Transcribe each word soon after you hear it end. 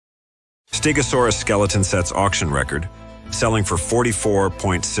Stegosaurus skeleton sets auction record, selling for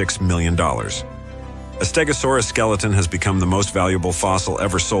 $44.6 million. A Stegosaurus skeleton has become the most valuable fossil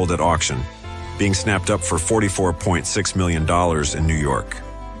ever sold at auction, being snapped up for $44.6 million in New York.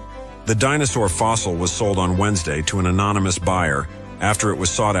 The dinosaur fossil was sold on Wednesday to an anonymous buyer after it was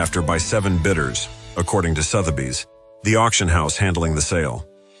sought after by 7 bidders, according to Sotheby's, the auction house handling the sale.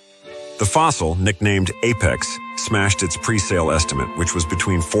 The fossil, nicknamed Apex, smashed its pre-sale estimate, which was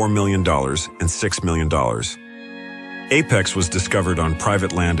between $4 million and $6 million. Apex was discovered on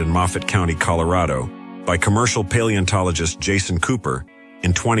private land in Moffat County, Colorado, by commercial paleontologist Jason Cooper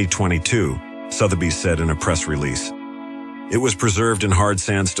in 2022, Sotheby's said in a press release. It was preserved in hard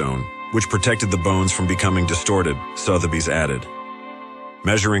sandstone, which protected the bones from becoming distorted, Sotheby's added.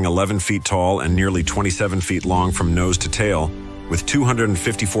 Measuring 11 feet tall and nearly 27 feet long from nose to tail, with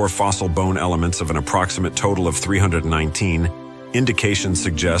 254 fossil bone elements of an approximate total of 319, indications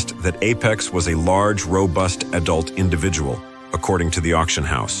suggest that Apex was a large, robust adult individual, according to the auction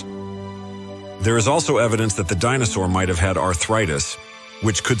house. There is also evidence that the dinosaur might have had arthritis,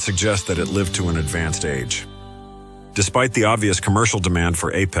 which could suggest that it lived to an advanced age. Despite the obvious commercial demand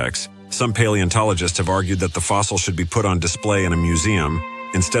for Apex, some paleontologists have argued that the fossil should be put on display in a museum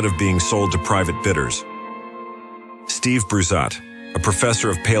instead of being sold to private bidders. Steve Bruzat, a professor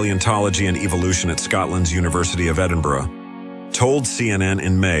of paleontology and evolution at Scotland's University of Edinburgh, told CNN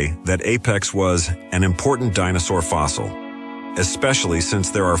in May that Apex was an important dinosaur fossil, especially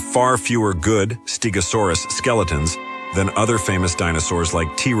since there are far fewer good Stegosaurus skeletons than other famous dinosaurs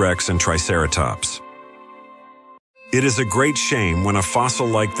like T-Rex and Triceratops. It is a great shame when a fossil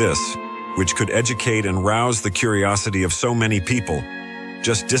like this, which could educate and rouse the curiosity of so many people,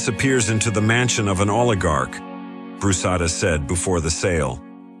 just disappears into the mansion of an oligarch, Brusada said before the sale.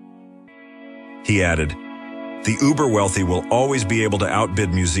 He added, "The uber-wealthy will always be able to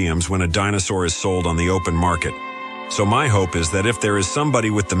outbid museums when a dinosaur is sold on the open market. So my hope is that if there is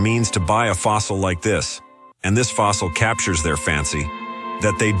somebody with the means to buy a fossil like this, and this fossil captures their fancy,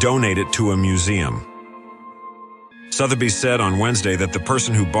 that they donate it to a museum." Sotheby's said on Wednesday that the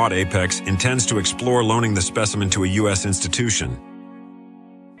person who bought Apex intends to explore loaning the specimen to a U.S. institution.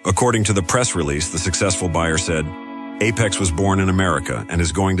 According to the press release, the successful buyer said, "Apex was born in America and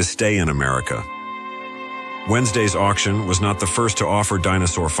is going to stay in America." Wednesday's auction was not the first to offer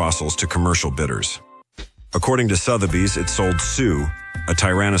dinosaur fossils to commercial bidders. According to Sotheby's, it sold Sue, a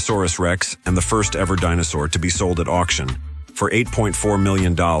Tyrannosaurus rex and the first ever dinosaur to be sold at auction, for $8.4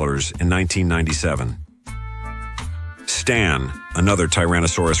 million in 1997. Stan, another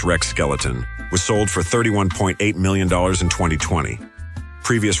Tyrannosaurus rex skeleton, was sold for $31.8 million in 2020.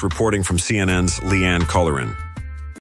 Previous reporting from CNN's Leanne Cullerin.